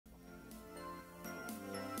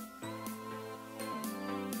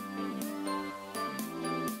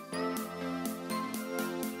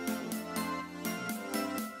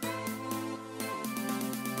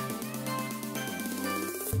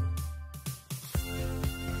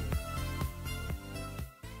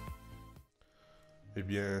Eh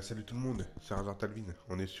bien, salut tout le monde, c'est razortalvine.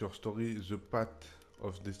 On est sur Story The Path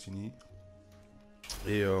of Destiny.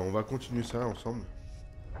 Et on va continuer ça ensemble.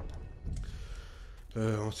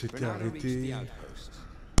 On s'était Renato reached the arrêté. outpost.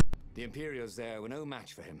 The Imperials there were no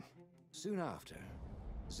match for him. Soon after,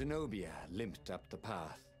 Zenobia limped up the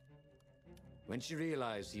path. When she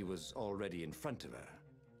realized he was already in front of her,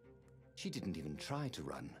 she didn't even try to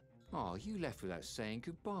run. Oh, you left without saying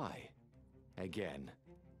goodbye. Again,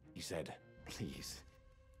 he said, "Please,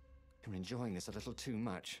 you're enjoying this a little too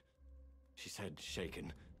much," she said,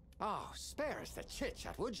 shaken. "Oh, spare us the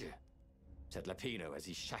chit-chat, would you?" said Lapino as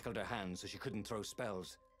he shackled her hands so she couldn't throw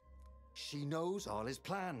spells. She knows all his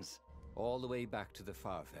plans. All the way back to the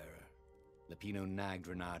Farfarer, Lapino nagged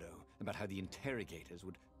Renato about how the interrogators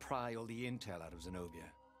would pry all the intel out of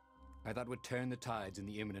Zenobia. How that would turn the tides in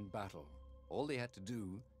the imminent battle. All they had to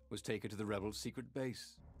do was take her to the rebels' secret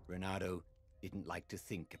base. Renato didn't like to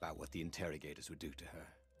think about what the interrogators would do to her.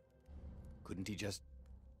 Couldn't he just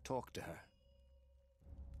talk to her?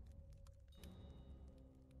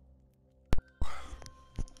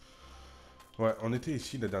 Ouais, on était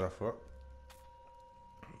ici la dernière fois.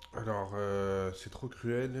 Alors, c'est trop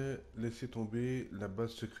cruel. Laissez tomber la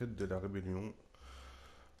base secrète de la rébellion.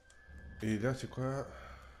 Et là, c'est quoi?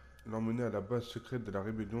 L'emmener à la base secrète de la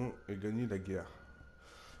rébellion et gagner la guerre.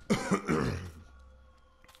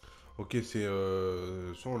 Ok, c'est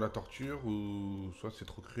soit on la torture ou soit c'est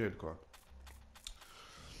trop cruel, quoi.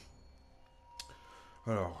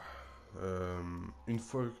 Alors, euh, une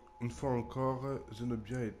fois, une fois encore,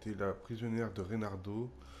 Zenobia était la prisonnière de Reynardo.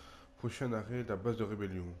 Prochain arrêt, la base de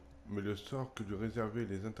rébellion. Mais le sort que lui réservaient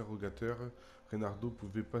les interrogateurs, Reynardo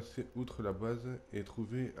pouvait passer outre la base et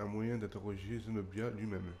trouver un moyen d'interroger Zenobia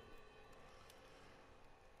lui-même.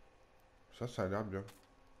 Ça a l'air bien.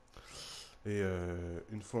 Et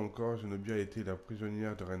une fois encore, Zenobia était la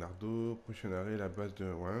prisonnière de Reynardo. Prochain arrêt, la base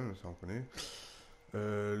de... Ouais, ça on connaît.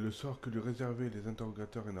 Le sort que lui réservaient les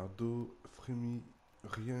interrogateurs Reynardo frémit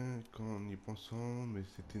rien qu'en y pensant, mais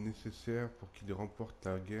c'était nécessaire pour qu'il remporte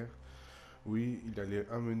la guerre. Oui, il allait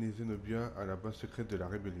amener Zenobia à la base secrète de la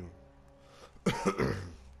rébellion.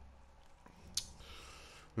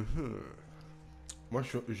 Moi,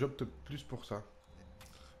 j'opte plus pour ça.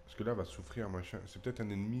 Parce que là, elle va souffrir, machin. C'est peut-être un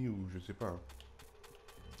ennemi ou je sais pas, hein.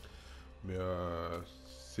 Mais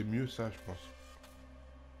c'est mieux ça, je pense.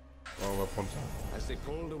 Ouais, on va prendre ça. As they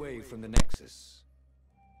pulled away from the Nexus,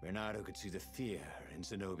 Renato could see the fear in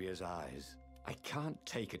Zenobia's eyes. "I can't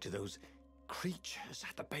take her to those creatures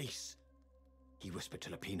at the base," he whispered to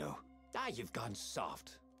Lapino. "Ah, you've gone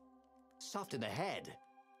soft. Soft in the head.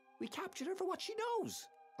 We captured her for what she knows.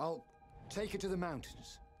 I'll take her to the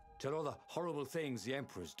mountains. Tell all the horrible things the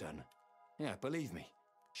Emperor's done. Yeah, believe me,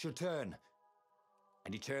 she'll turn."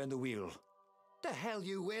 And he turned the wheel. "The hell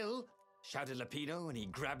you will!" shouted Lapino, and he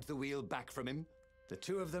grabbed the wheel back from him. The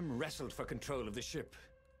two of them wrestled for control of the ship.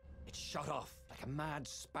 It shot off like a mad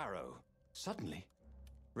sparrow. Suddenly,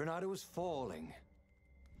 Renato was falling.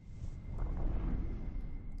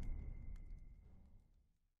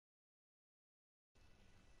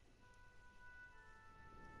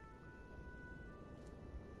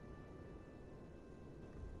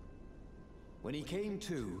 When he came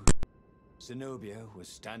to, Zenobia was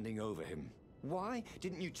standing over him. "Why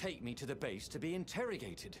didn't you take me to the base to be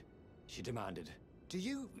interrogated?" she demanded. "Do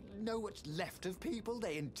you know what's left of people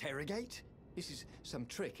they interrogate? This is some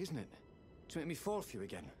trick, isn't it? To make me fall for you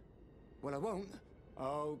again. Well, I won't."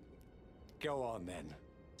 "Oh, go on then.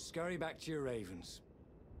 Scurry back to your ravens.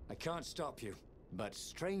 I can't stop you." But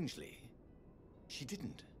strangely, she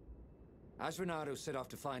didn't. As Renato set off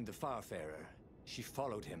to find the Farfarer, she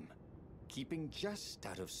followed him, keeping just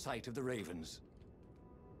out of sight of the ravens.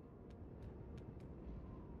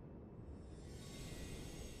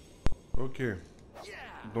 Ok.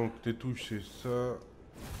 Donc tes touches c'est ça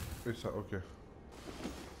et ça, ok.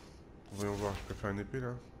 Voyons voir, je peux faire une épée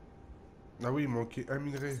là. Ah oui, il manquait un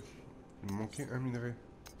minerai. Il me manquait un minerai.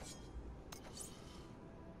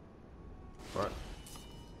 Ouais.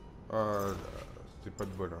 Ah, c'était pas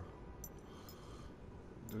de bol là.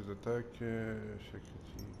 Deux attaques, chaque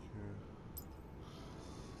critique.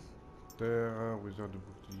 Terre, wizard de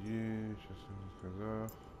bouclier, chasseur de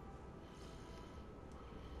trésors.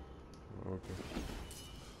 Ok.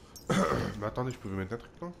 Mais attendez, je pouvais mettre un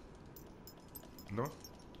truc, non? Non?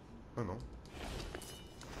 Ah non.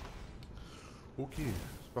 Ok,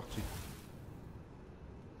 c'est parti.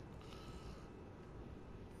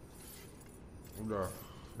 Oula,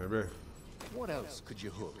 eh ben. What else could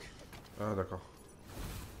you hook? Ah d'accord.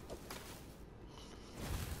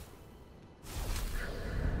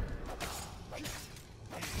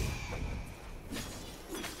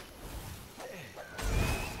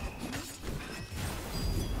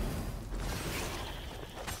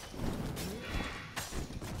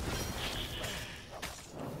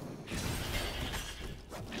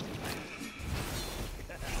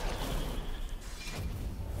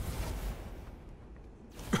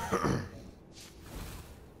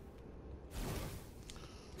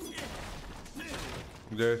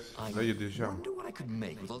 laisse. I Là, il y a des germes. wonder what I could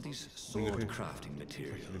make with all these sword crafting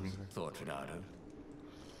materials, thought Renato.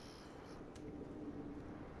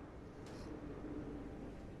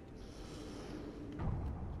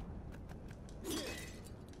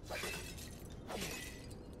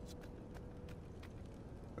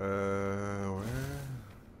 Ouais.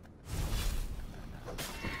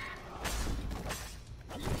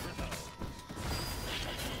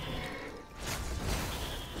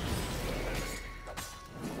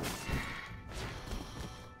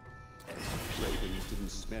 Ravens didn't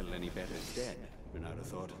smell any better dead, Renato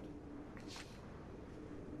thought.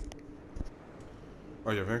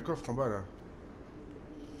 Oh, il y avait un coffre en bas là.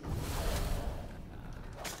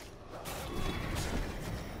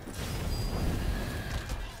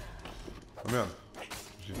 Oh merde.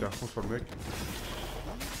 J'étais à fond sur le mec.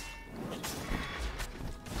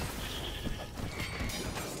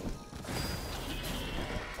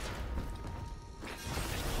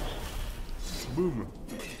 Boum.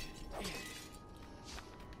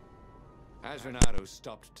 As Renato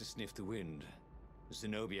stopped to sniff the wind,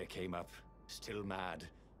 Zenobia came up, still mad.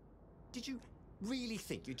 Did you really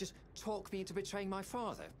think you'd just talk me into betraying my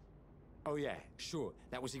father? Oh yeah, sure,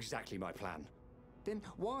 that was exactly my plan. Then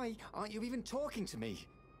why aren't you even talking to me?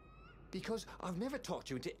 Because I've never talked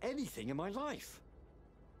you into anything in my life.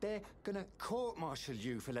 They're gonna court-martial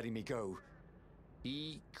you for letting me go.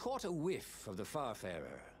 He caught a whiff of the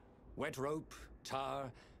Farfarer. Wet rope,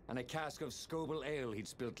 tar, and a cask of Scobel ale he'd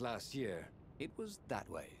spilt last year. It was that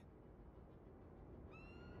way.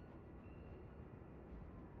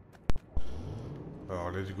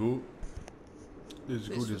 Alors, let's go. Let's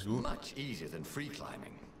go, This let's was go. much easier than free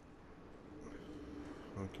climbing.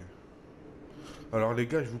 Ok. Alors les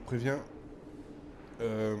gars, je vous préviens,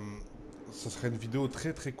 ça sera une vidéo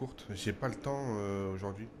très très courte. J'ai pas le temps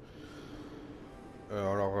aujourd'hui.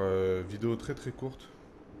 Vidéo très très courte.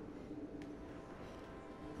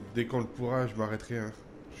 Dès qu'on le pourra, je m'arrêterai. Hein.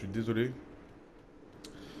 Je suis désolé.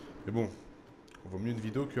 Mais bon, vaut mieux une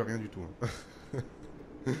vidéo que rien du tout.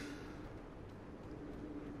 Hein.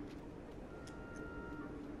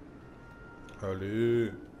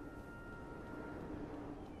 Allez.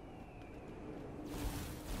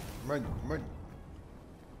 Mine, mine.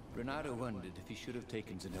 Renato wondered if he should have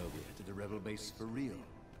taken Zenobia to the rebel base for real.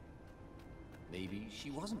 Maybe she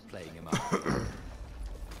wasn't playing him out.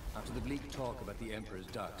 After the bleak talk about the Emperor's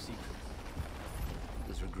dark secret, he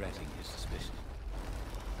was regretting his suspicion.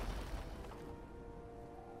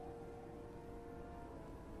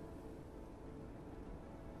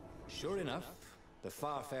 Sure enough, the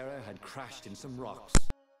Farfarer had crashed in some rocks.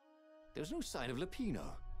 There was no sign of Lupino.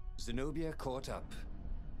 Zenobia caught up.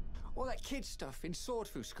 All that kid stuff in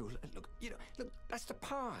Swordfu school. Look, look, that's the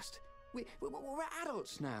past. We're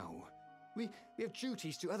adults now. We have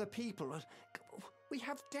duties to other people. We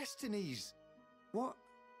have destinies. What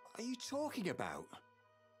are you talking about?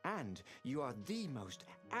 And you are the most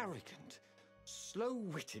arrogant,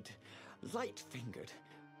 slow-witted, light-fingered,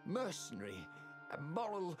 mercenary,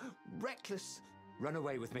 immoral, reckless. Run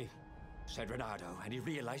away with me, said Renato, and he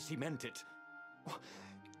realized he meant it. Oh,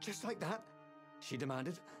 just like that, she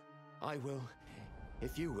demanded. I will,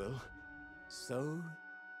 if you will. So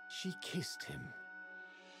she kissed him.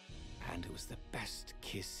 And it was the best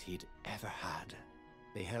kiss he'd ever had.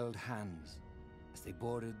 They held hands as they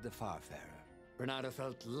boarded the Farfarer. Renato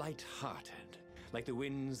felt light-hearted, like the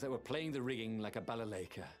winds that were playing the rigging like a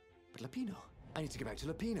balalaika. But Lupino, I need to get back to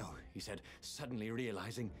Lupino, he said, suddenly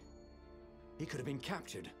realizing he could have been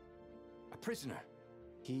captured. A prisoner.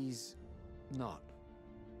 He's not.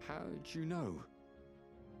 How'd you know?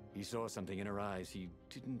 He saw something in her eyes he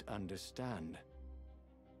didn't understand.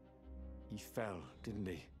 He fell, didn't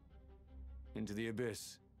he? Into the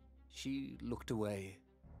abyss. She looked away,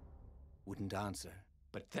 wouldn't answer.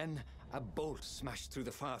 But then a bolt smashed through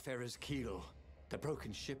the Farfarer's keel. The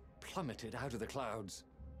broken ship plummeted out of the clouds.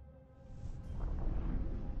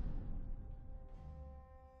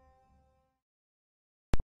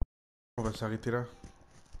 On va s'arrêter là.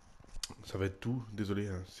 Ça va être tout. Désolé,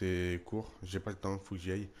 hein, c'est court. J'ai pas le temps, faut que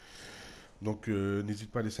j'y aille. Donc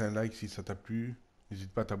n'hésite pas à laisser un like si ça t'a plu.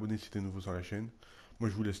 N'hésite pas à t'abonner si t'es nouveau sur la chaîne. Moi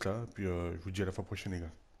je vous laisse là. Puis je vous dis à la fois prochaine les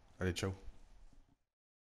gars. Allez, ciao.